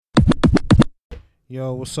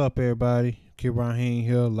Yo, what's up, everybody? Kid Raheem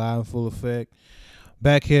here, live in full effect.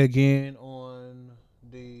 Back here again on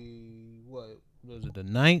the what was it? The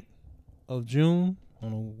 9th of June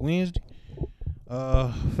on a Wednesday.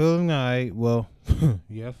 Feeling alright. Well,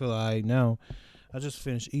 yeah, I feel alright now. I just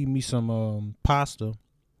finished eating me some pasta.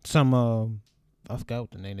 Some I forgot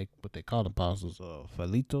what they call the pastas.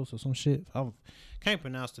 Falitos or some shit. I can't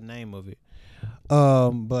pronounce the name of it.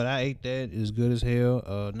 But I ate that. It's good as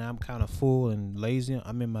hell. Now I'm kind of full and lazy.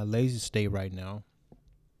 I'm in my lazy state right now,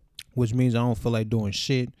 which means I don't feel like doing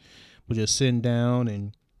shit, but just sitting down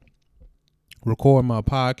and record my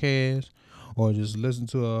podcast, or just listen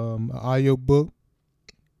to an audio book,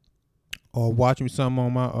 or watch me something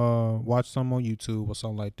on my watch something on YouTube or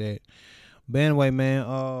something like that. But anyway,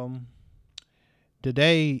 man,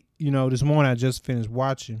 today, this morning I just finished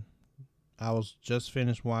watching. I was just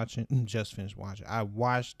finished watching. Just finished watching. I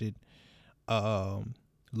watched it.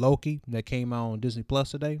 Loki that came out on Disney Plus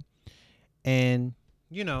today, and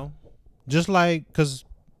just like because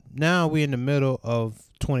now we're in the middle of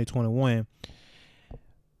 2021.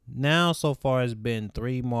 Now so far it's been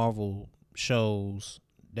 3 Marvel shows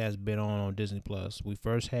that's been on Disney Plus. We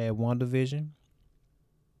first had WandaVision,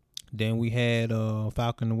 then we had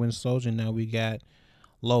Falcon and the Winter Soldier, and now we got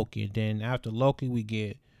Loki. And then after Loki we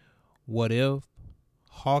get What If,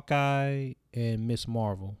 Hawkeye, and Miss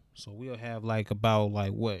Marvel. So we'll have about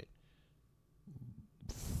what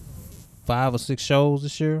 5 or 6 shows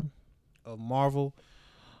this year of Marvel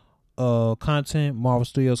content, Marvel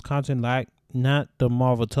Studios content, like not the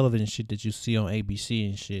Marvel television shit that you see on ABC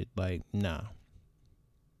and shit. Like, nah.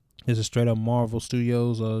 It's a straight up Marvel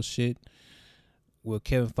Studios shit with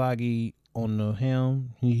Kevin Feige on the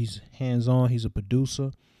helm. He's hands on, he's a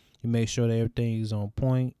producer. He makes sure that everything is on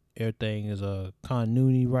point, everything is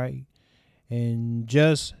continuity right, and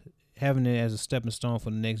just having it as a stepping stone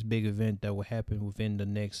for the next big event that will happen within the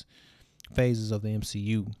next phases of the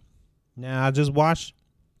MCU. Now, I just watched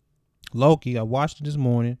Loki. I watched it this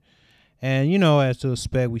morning, and as to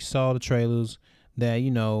expect, we saw the trailers that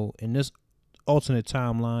in this alternate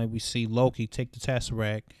timeline, we see Loki take the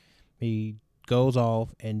Tesseract. He goes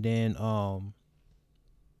off, and then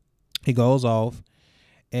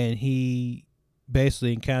he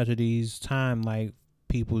basically encountered these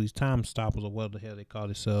people, these time stoppers, or what the hell they call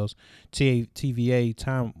themselves, TVA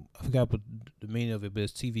time. I forgot what the meaning of it, but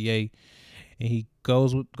it's TVA. And he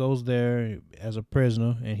goes there as a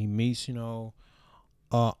prisoner, and he meets Owen.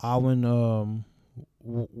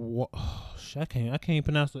 I can't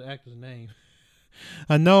pronounce the actor's name.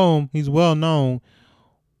 I know him. He's well known.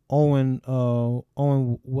 Owen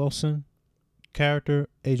Wilson character,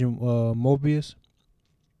 Agent Mobius,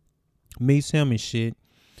 meets him and shit,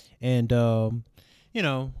 and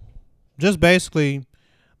just basically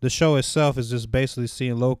the show itself is just basically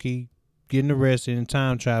seeing Loki getting arrested and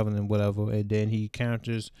time traveling and whatever, and then he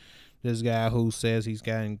encounters this guy who says he's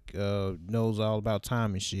knows all about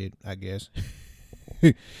time and shit, I guess.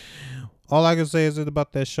 All I can say is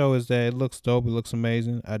about that show is that it looks dope. It looks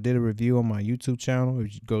amazing. I did a review on my YouTube channel.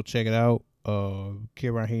 If you go check it out,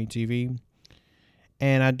 Kid Raheem TV,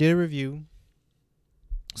 and I did a review.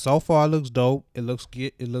 So far, it looks dope. It looks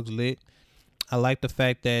good. It looks lit. I like the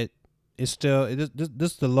fact that it's still this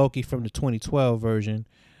is the Loki from the 2012 version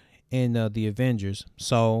in the Avengers.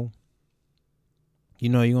 So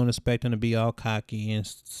you're gonna expect him to be all cocky and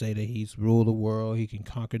say that he's ruled the world, he can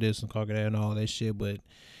conquer this and conquer that and all that shit, but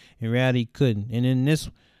in reality he couldn't. And in this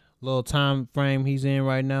little time frame he's in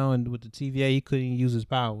right now, and with the TVA, he couldn't use his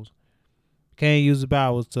powers. Can't use his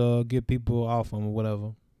powers to get people off him or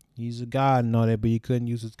whatever. He's a god and all that, but he couldn't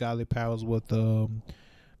use his godly powers with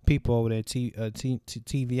people over there,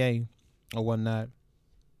 TVA or whatnot.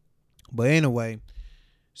 But anyway,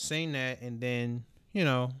 seen that, and then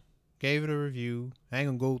gave it a review. I ain't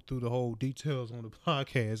gonna go through the whole details on the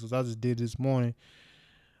podcast because I just did this morning.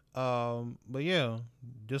 But yeah,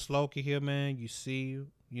 this Loki here, man, you see,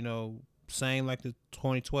 same like the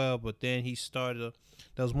 2012, but then he started.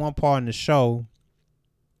 There was one part in the show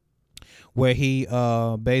where he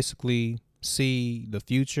basically see the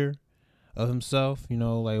future of himself.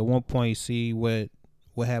 Like at one point, you see what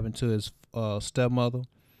happened to his stepmother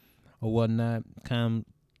or whatnot. Kind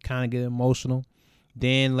of get emotional.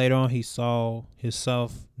 Then later on, he saw his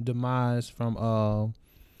self demise from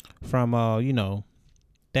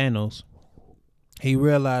Thanos. He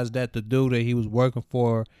realized that the dude that he was working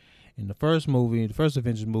for in the first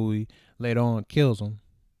Avengers movie, later on kills him.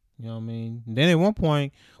 You know what I mean? And then at one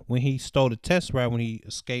point, when he stole the Tesseract, when he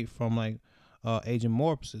escaped from Agent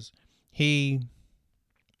Morbius, he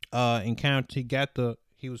he was trying to get the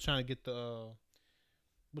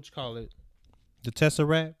the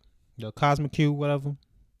Tesseract. the cosmic cube, whatever.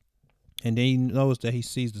 And then he knows that he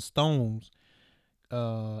sees the stones,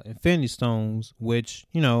 infinity stones, which,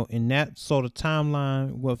 you know, in that sort of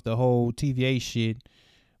timeline with the whole TVA shit,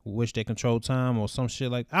 which they control time or some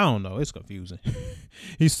shit like, I don't know, it's confusing.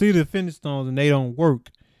 You see the infinity stones and they don't work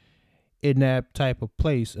in that type of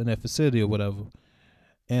place, in that facility or whatever.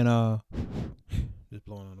 And just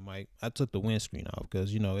blowing on the mic. I took the windscreen off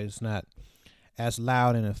because, you know, it's not as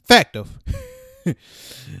loud and effective. I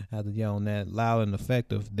had to yell on that, loud and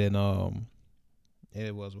effective than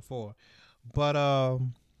it was before. But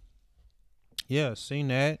yeah, seen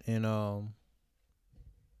that. And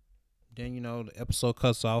then, you know, the episode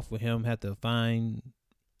cuts off with him had to find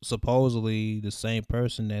supposedly the same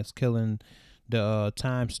person that's killing the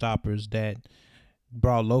time stoppers that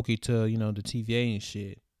brought Loki to, you know, the TVA and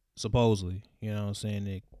shit. Supposedly, you know what I'm saying?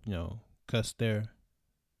 It, you know, cuts there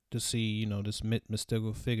to see, you know, this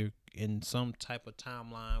mystical figure in some type of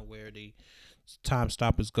timeline where the time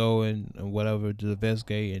stoppers go and whatever to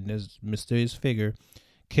investigate, and this mysterious figure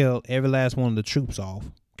killed every last one of the troops off,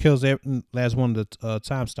 kills every last one of the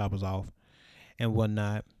time stoppers off and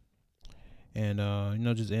whatnot, and you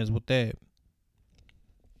know, just ends with that.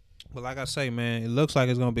 But like I say, man, it looks like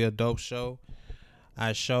it's gonna be a dope show.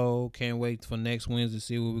 I can't wait for next Wednesday to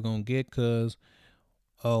see what we're gonna get, cause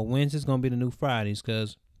Wednesday's gonna be the new Fridays,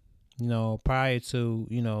 cause, you know, prior to,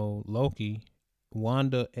 you know, Loki,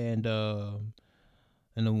 Wanda and the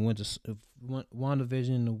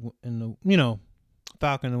WandaVision and the you know,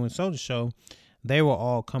 Falcon and Winter Soldier show, they were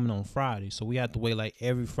all coming on Friday, so we have to wait like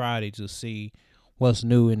every Friday to see what's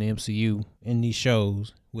new in the MCU in these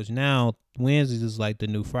shows. Which now Wednesdays is like the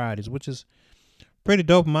new Fridays, which is pretty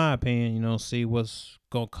dope in my opinion. You know, see what's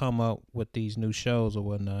gonna come up with these new shows or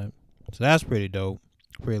whatnot. So that's pretty dope,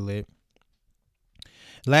 pretty lit.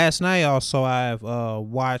 Last night also I've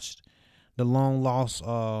watched the long lost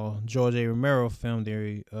George A. Romero film,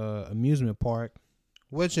 the Amusement Park,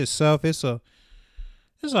 which itself it's a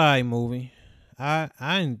alright movie. I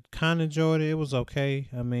kind of enjoyed it. It was okay.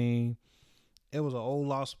 I mean, it was an old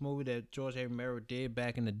lost movie that George A. Romero did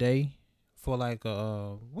back in the day for like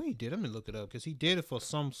what he did. Let me look it up because he did it for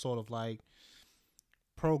some sort of like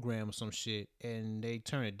program or some shit, and they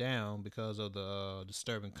turned it down because of the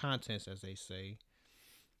disturbing contents, as they say.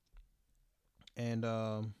 And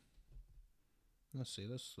let's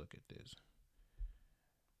look at this,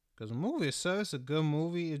 because the movie itself is a good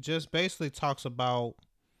movie. It just basically talks about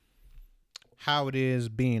how it is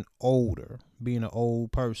being older, being an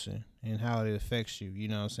old person, and how it affects you, you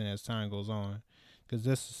know what I'm saying, as time goes on. Because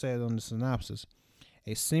this says on the synopsis,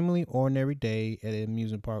 a seemingly ordinary day at an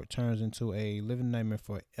amusement park turns into a living nightmare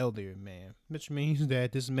for an elderly man, which means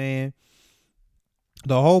that this man,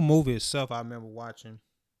 the whole movie itself, I remember watching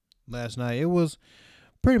last night, it was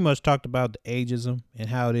pretty much talked about the ageism and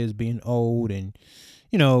how it is being old, and,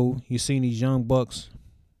 you know, you seeing these young bucks,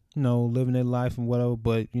 you know, living their life and whatever,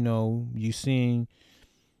 but, you know, you seeing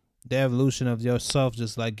the evolution of yourself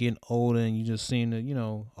just like getting older, and you just seeing the, you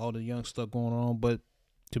know, all the young stuff going on. But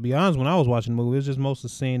to be honest, when I was watching the movie, it was just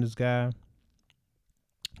mostly seeing this guy,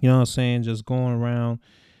 you know what I'm saying, just going around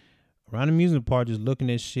the amusement park, just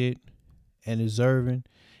looking at shit and observing.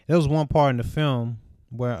 There was one part in the film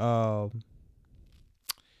where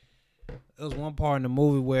there was one part in the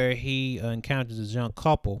movie where he encounters this young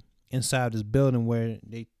couple inside this building where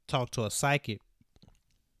they talk to a psychic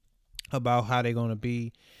about how they're going to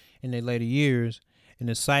be in their later years, and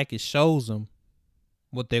the psychic shows them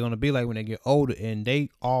what they're going to be like when they get older, and they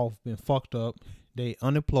all been fucked up, they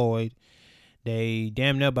unemployed, they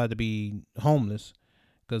damn near about to be homeless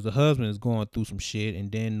because the husband is going through some shit,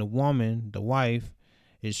 and then the woman, the wife,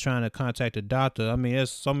 is trying to contact the doctor. I mean,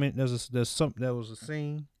 there's some there was a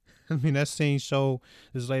scene. I mean, that scene showed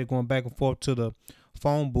this lady going back and forth to the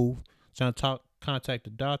phone booth trying to contact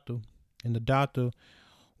the doctor, and the doctor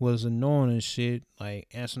was annoying and shit, like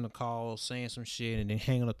answering the call, saying some shit, and then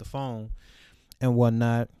hanging up the phone and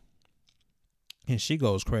whatnot. And she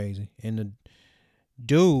goes crazy. And the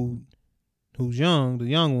dude who's young, the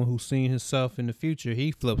young one who's seeing himself in the future,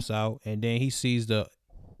 he flips out, and then he sees the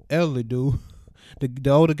elderly dude, the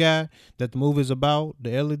older guy that the movie's about,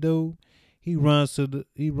 the elderly dude. He runs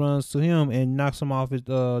to him and knocks him off his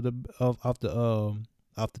off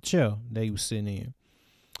the chair that he was sitting in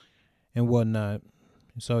and whatnot.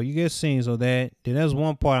 So you get scenes of that. Then there's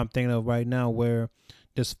one part I'm thinking of right now where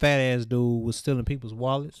this fat ass dude was stealing people's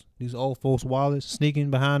wallets, these old folks' wallets,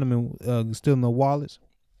 sneaking behind them and stealing their wallets.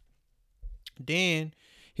 Then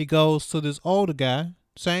he goes to this older guy,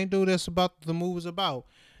 same dude that's about the movie's about,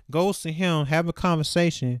 goes to him, have a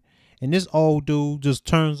conversation, and this old dude just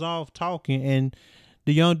turns off talking, and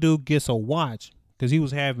the young dude gets a watch because he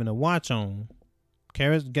was having a watch on.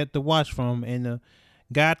 Carrots get the watch from him, and the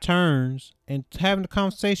guy turns and having a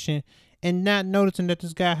conversation and not noticing that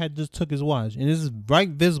this guy had just took his watch, and this is right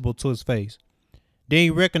visible to his face. Then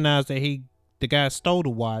he recognized that the guy stole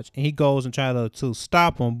the watch, and he goes and try to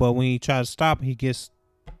stop him. But when he tries to stop him, he gets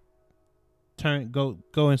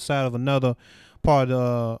go inside of another part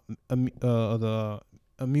of the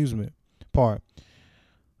amusement part.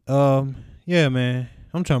 Yeah, man.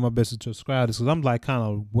 I'm trying my best to describe this because I'm like kind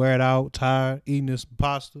of weared out, tired, eating this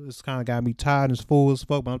pasta. It's kind of got me tired and full as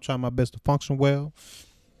fuck, but I'm trying my best to function well.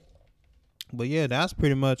 But yeah, that's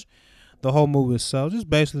pretty much the whole movie itself. Just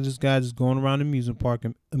basically this guy just going around the amusement park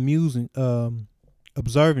and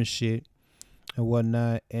observing shit and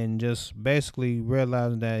whatnot, and just basically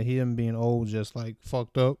realizing that him being old just like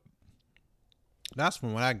fucked up. That's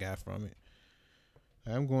from what I got from it.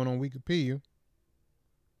 I'm going on Wikipedia.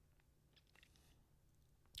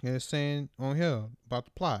 And it's saying on here about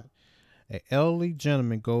the plot. An elderly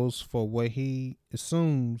gentleman goes for what he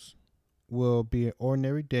assumes will be an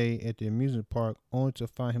ordinary day at the amusement park, only to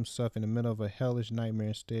find himself in the middle of a hellish nightmare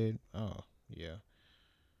instead. Oh, yeah.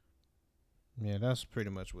 Yeah, that's pretty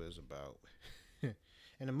much what it's about.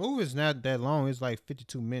 And the movie is not that long. It's like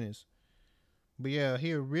 52 minutes. But yeah,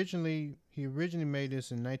 he originally made this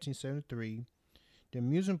in 1973. The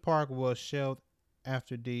amusement park was shelved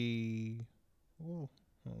after the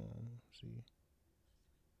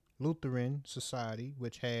Lutheran Society,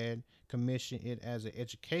 which had commissioned it as an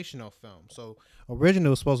educational film. So originally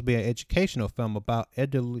it was supposed to be an educational film about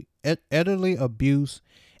elderly abuse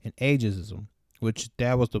and ageism, which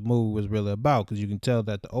that was the movie was really about, because you can tell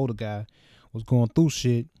that the older guy was going through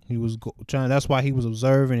shit. He was trying. That's why he was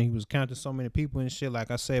observing. He was counting so many people and shit.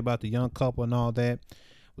 Like I say about the young couple and all that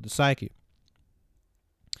with the psychic.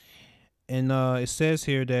 And it says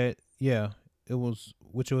here that the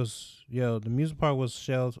amusement park was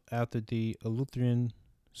shelved after the Lutheran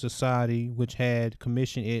Society, which had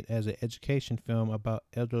commissioned it as an education film about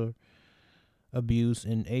elder abuse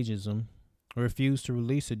and ageism, refused to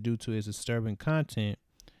release it due to its disturbing content.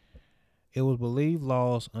 It was believed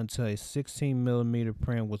lost until a 16mm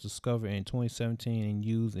print was discovered in 2017 and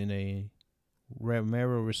used in a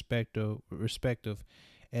Romero respective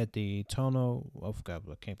at the Tono, I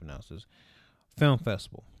can't pronounce this, film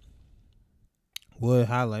festival.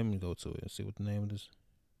 Let me go to it and see what the name of this.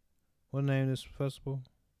 What the name of this festival?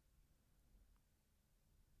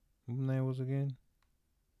 What the name was again?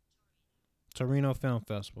 Torino Film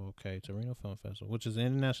Festival. Okay, Torino Film Festival, which is an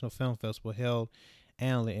international film festival held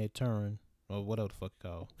annually at Turin, or whatever the fuck it's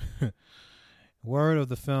called. Word of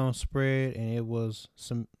the film spread, and it was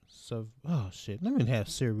oh shit. Let me have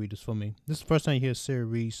Siri read this for me. This is the first time you hear Siri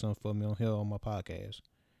read something for me on here on my podcast.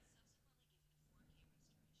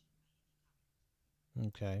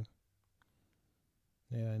 Okay.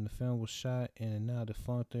 Yeah, and the film was shot in a now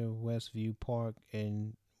defunct Westview Park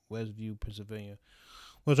in Westview, Pennsylvania.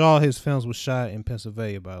 Which all his films were shot in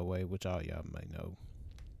Pennsylvania, by the way, which all y'all might know.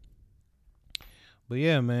 But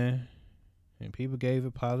yeah, man. And people gave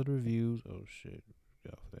it positive reviews. Oh shit.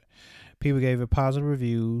 People gave it positive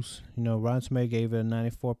reviews. Rotten Tomatoes gave it a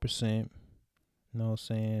 94%. You know what I'm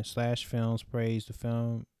saying? Slash Films praised the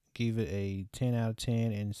film, gave it a 10 out of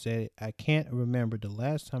 10, and said, I can't remember the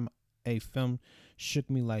last time a film shook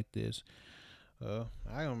me like this. I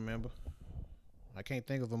don't remember. I can't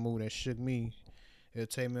think of a movie that shook me. It'll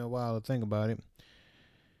take me a while to think about it.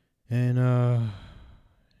 And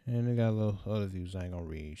they got a little other views I ain't gonna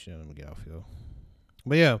read. Shit, let me get off here.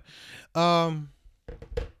 But yeah,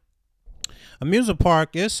 Amusement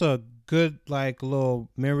Park, it's a good like little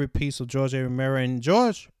memory piece of George A. Romero, and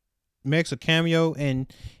George makes a cameo,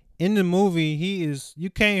 and in the movie you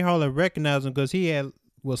can't hardly recognize him because he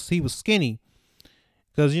was skinny.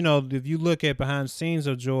 Because if you look at behind the scenes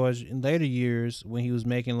of George in later years when he was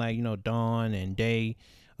making like Dawn and Day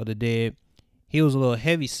of the Dead, he was a little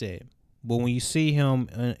heavy set. But when you see him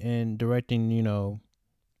in directing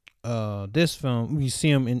this film, when you see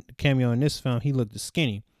him in cameo in this film, he looked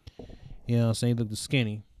skinny. You know what I'm saying? He looked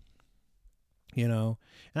skinny. And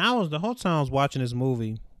the whole time I was watching this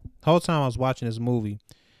movie,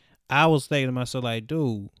 I was thinking to myself like,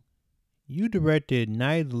 dude, you directed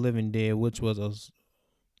Night of the Living Dead, which was a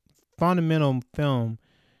fundamental film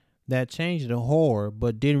that changed the horror,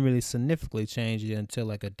 but didn't really significantly change it until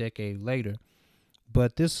like a decade later.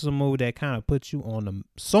 But this is a movie that kind of put you on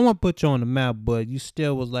someone put you on the map, but you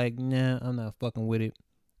still was like, nah, I'm not fucking with it.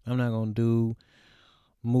 I'm not gonna do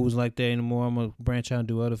movies like that anymore. I'm gonna branch out and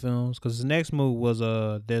do other films. Cause the next movie was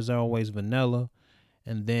There's Always Vanilla,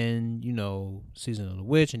 and then Season of the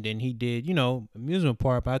Witch, and then he did Amusement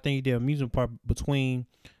Park. But I think he did Amusement Park between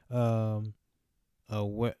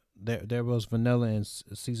what there was Vanilla and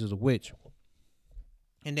Caesar the Witch,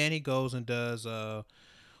 and then he goes and does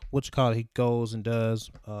what you call it? He goes and does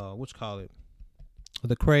what you call it?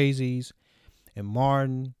 The Crazies and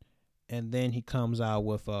Martin, and then he comes out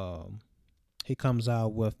with Dawn of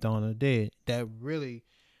the Dead. That really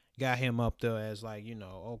got him up there as like,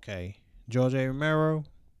 okay, George A. Romero,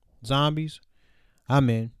 zombies, I'm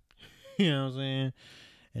in. You know what I'm saying?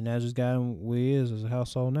 And that just got him where he is as a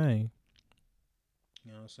household name.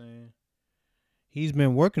 You know what I'm saying? He's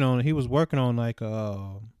been working on. He was working on like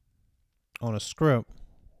on a script.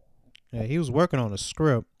 Yeah, he was working on a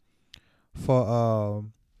script for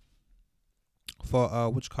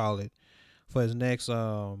what you call it, for his next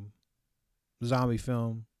zombie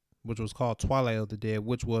film, which was called Twilight of the Dead,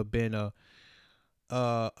 which would have been a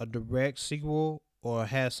direct sequel or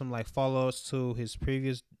had some like follow-ups to his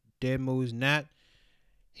previous Dead movies. Not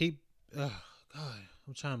he. God,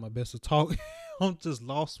 I'm trying my best to talk. I'm just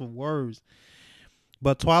lost for words.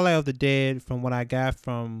 But Twilight of the Dead, from what I got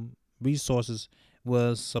from resources,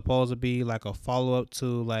 was supposed to be like a follow up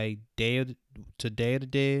to like Day of the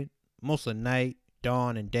Dead, most of the night,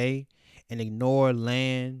 dawn, and day, and ignore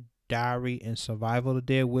Land, Diary, and Survival of the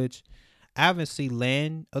Dead, which I haven't seen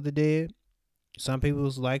Land of the Dead. Some people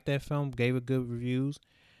like that film, gave it good reviews,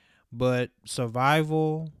 but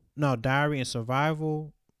Diary and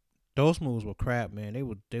Survival, those movies were crap, man.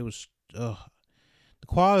 They was ugh. The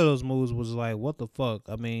quality of those movies was like, what the fuck?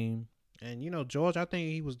 I mean, and George, I think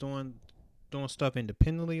he was doing stuff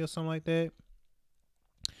independently or something like that.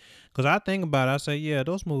 Cause I think about it, I say, yeah,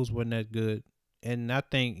 those movies weren't that good, and I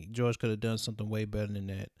think George could have done something way better than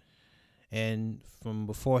that. And from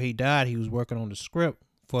before he died, he was working on the script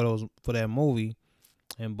for that movie,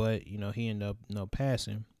 and but he ended up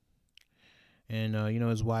passing. And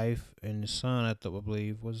his wife and his son, I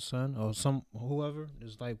believe was his son or some whoever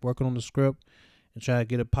is like working on the script and try to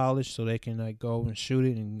get it polished so they can like go and shoot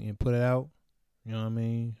it and put it out. You know what I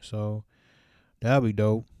mean? So that'll be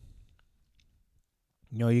dope.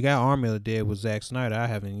 You got Army of the Dead with Zack Snyder. I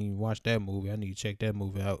haven't even watched that movie. I need to check that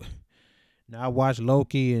movie out. Now I watched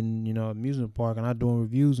Loki and Amusement Park, and I'm doing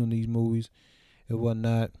reviews on these movies and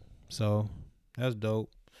whatnot. So that's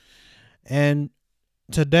dope. And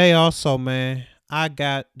today also, man, I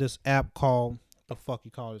got this app called the fuck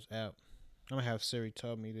you call this app? I'm gonna have Siri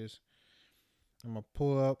tell me this. I'm gonna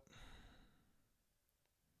pull up.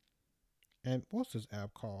 And what's this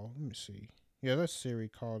app called? Let me see. Yeah, let Siri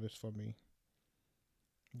call this for me.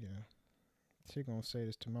 Yeah. She gonna say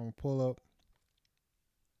this to me. I'm gonna pull up.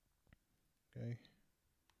 Okay.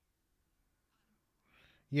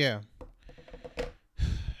 Yeah.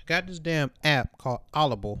 Got this damn app called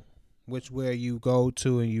Audible, which where you go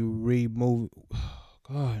to and you read movie. Oh,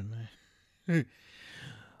 God, man.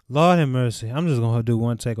 Lord have mercy. I'm just gonna do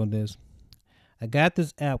one take on this. I got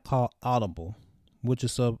this app called Audible, which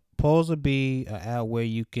is supposed to be an app where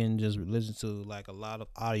you can just listen to like a lot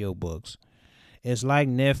of audiobooks. It's like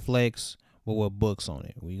Netflix, but with books on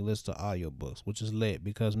it. Where you listen to audiobooks, which is lit.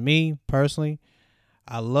 Because me, personally,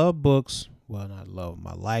 I love books. Well, not love them.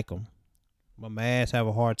 I like them. But my ass have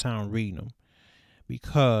a hard time reading them.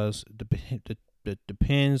 Because it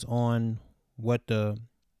depends on what the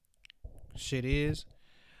shit is.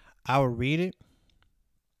 I would read it.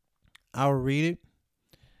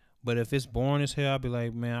 But if it's boring as hell, I'll be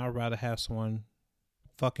like, man, I'd rather have someone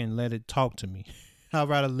fucking let it talk to me. I'd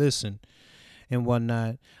rather listen and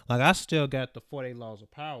whatnot. Like, I still got the 48 Laws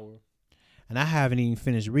of Power, and I haven't even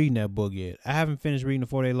finished reading that book yet. I haven't finished reading the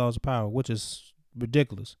 48 Laws of Power, which is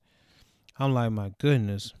ridiculous. I'm like, my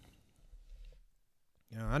goodness.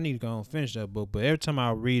 I need to go and finish that book, but every time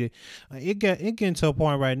I read it, it getting to a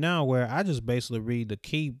point right now where I just basically read the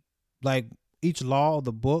key, like each law of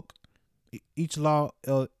the book, each law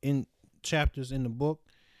in chapters in the book.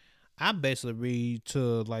 I basically read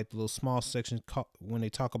to like the little small sections when they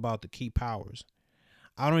talk about the key powers.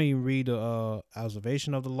 I don't even read the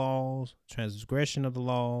observation of the laws, transgression of the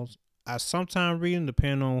laws. I sometimes read them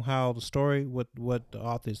depending on how the story, what the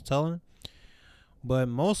author is telling. But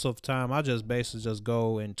most of the time, I just basically just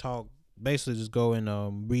go and talk. Basically, just go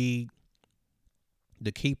and read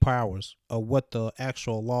the key powers of what the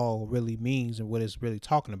actual law really means and what it's really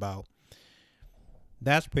talking about.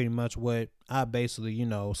 That's pretty much what I basically,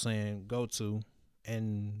 saying go to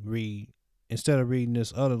and read. Instead of reading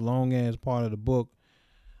this other long ass part of the book,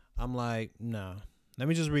 I'm like, nah. Let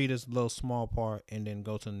me just read this little small part and then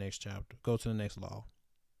go to the next chapter. Go to the next law.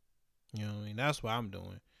 You know what I mean? That's what I'm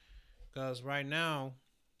doing. Because right now,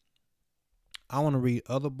 I want to read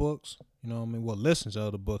other books. You know what I mean? Well, listen to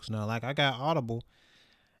other books now. Like, I got Audible.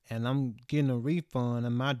 and I'm getting a refund,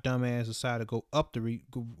 and my dumb ass decided to go up the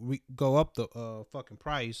go up the fucking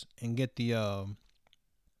price and get the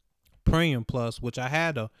premium plus, which I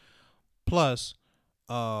had a plus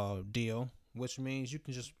deal, which means you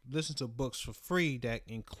can just listen to books for free that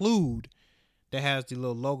has the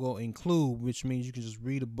little logo include, which means you can just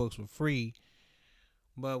read the books for free.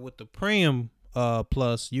 But with the premium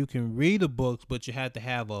plus, you can read the books, but you have to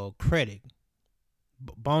have a credit,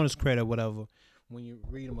 bonus credit, whatever, when you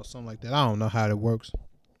read them or something like that. I don't know how that works,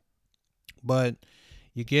 but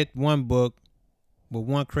you get one book with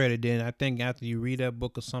one credit. Then I think after you read that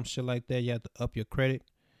book or some shit like that, you have to up your credit,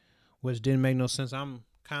 which didn't make no sense. I'm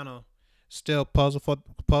kind of still puzzled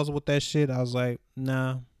with that shit. I was like,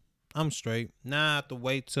 nah, I'm straight. Now I have to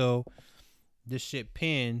wait till this shit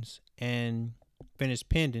pins and finish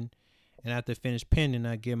pending, and after finish pending,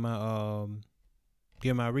 I get my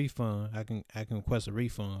refund. I can request a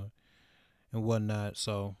refund and whatnot.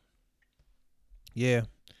 So yeah,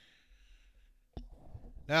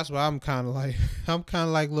 that's why I'm kind of like I'm kind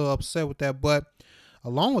of like a little upset with that. But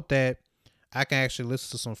along with that, I can actually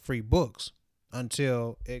listen to some free books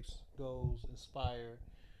until it goes expire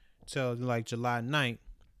till like July 9th.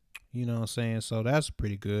 You know what I'm saying? So that's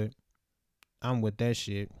pretty good. I'm with that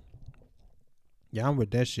shit. Yeah, I'm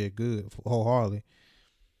with that shit good wholeheartedly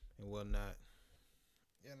and whatnot.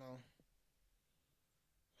 You know,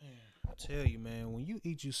 man, I tell you, man, when you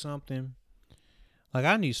eat you something, like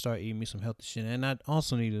I need to start eating me some healthy shit, and I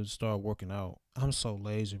also need to start working out. I'm so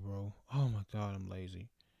lazy, bro. Oh my god, I'm lazy.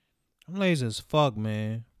 I'm lazy as fuck,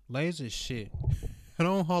 man. Lazy as shit. I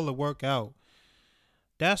don't hardly work out.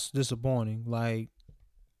 That's disappointing. Like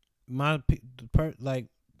like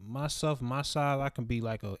myself, my side, I can be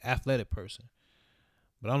like a athletic person,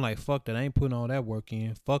 but I'm like, fuck that. I ain't putting all that work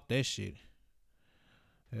in. Fuck that shit.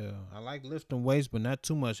 Yeah, I like lifting weights, but not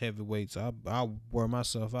too much heavy weights. I'll wear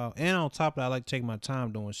myself out. And on top of that, I like taking my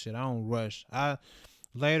time doing shit. I don't rush. I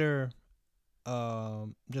later,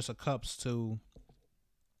 just a cups to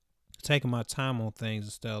taking my time on things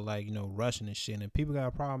instead of like rushing and shit. And people got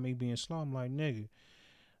a problem with me being slow. I'm like, nigga,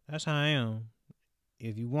 that's how I am.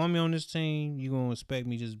 If you want me on this team, you gonna expect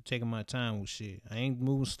me just taking my time with shit. I ain't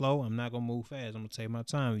moving slow. I'm not gonna move fast. I'm gonna take my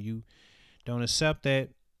time. If you don't accept that,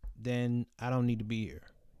 then I don't need to be here.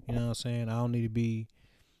 You know what I'm saying? I don't need to be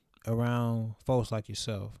around folks like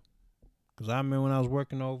yourself. Cause I remember when I was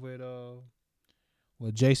working over at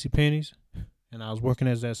with JC Penney's, and I was working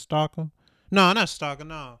as that stalker. No, not stalker.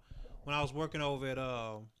 No, when I was working over at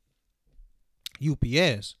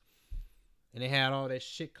UPS, and they had all that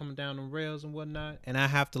shit coming down the rails and whatnot, and I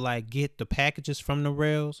have to like get the packages from the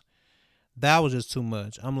rails. That was just too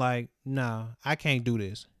much. I'm like, nah, I can't do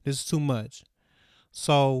this. This is too much.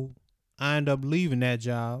 So I ended up leaving that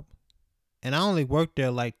job, and I only worked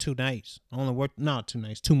there like 2 nights. I only worked not 2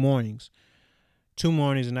 nights, 2 mornings, 2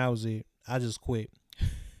 mornings, and that was it. I just quit.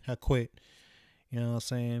 I quit. You know what I'm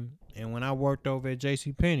saying? And when I worked over at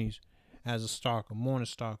JC Penney's as a stalker, morning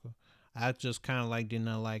stalker, I just kind of like did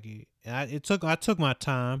not like it. And I took my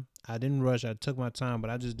time. I didn't rush. I took my time, but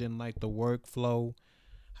I just didn't like the workflow,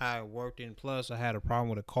 how it worked. And plus, I had a problem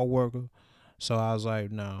with a coworker, so I was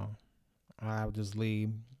like, no, I'll just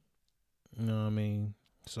leave. You know what I mean?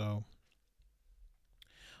 So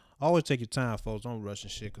always take your time, folks. Don't rush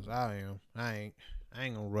and shit, cause I ain't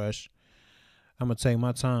gonna rush. I'm gonna take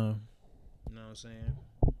my time. You know what I'm saying?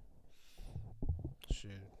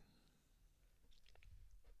 Shit.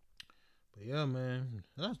 But yeah, man.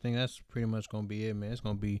 I think that's pretty much gonna be it, man. It's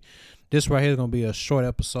gonna be this right here is gonna be a short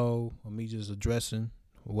episode of me just addressing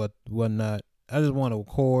whatnot. I just want to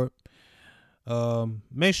record.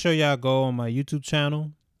 Make sure y'all go on my YouTube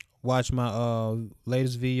channel, watch my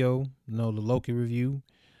latest video, the LOKI review.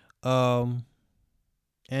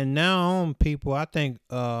 And now on people, I think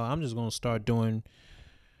I'm just gonna start doing.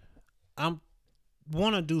 I'm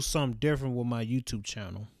want to do something different with my YouTube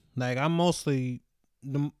channel. Like I'm mostly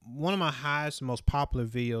one of my highest, most popular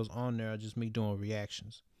videos on there are just me doing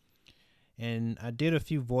reactions, and I did a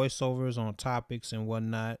few voiceovers on topics and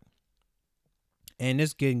whatnot, and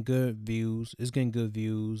it's getting good views. It's getting good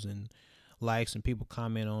views and likes, and people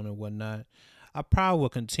comment on it and whatnot. I probably will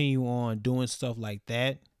continue on doing stuff like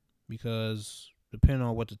that because depending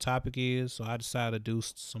on what the topic is, so I decided to do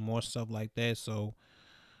some more stuff like that. So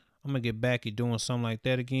I'm gonna get back at doing something like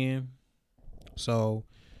that again. So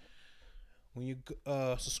when you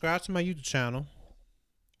subscribe to my YouTube channel,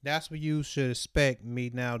 that's what you should expect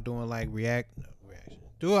me now doing, like reaction.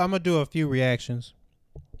 I'm gonna do a few reactions.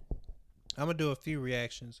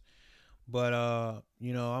 But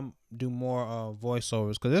I'm do more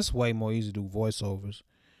voiceovers because it's way more easy to do voiceovers.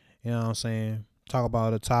 You know what I'm saying? Talk about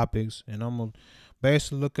other topics, and I'm gonna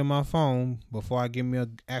basically look at my phone before I get me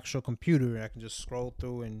an actual computer. I can just scroll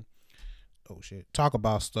through and talk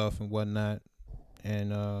about stuff and whatnot,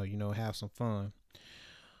 and have some fun.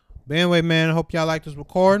 But anyway, man, I hope y'all like this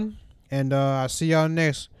recording, and I'll see y'all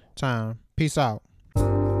next time. Peace out.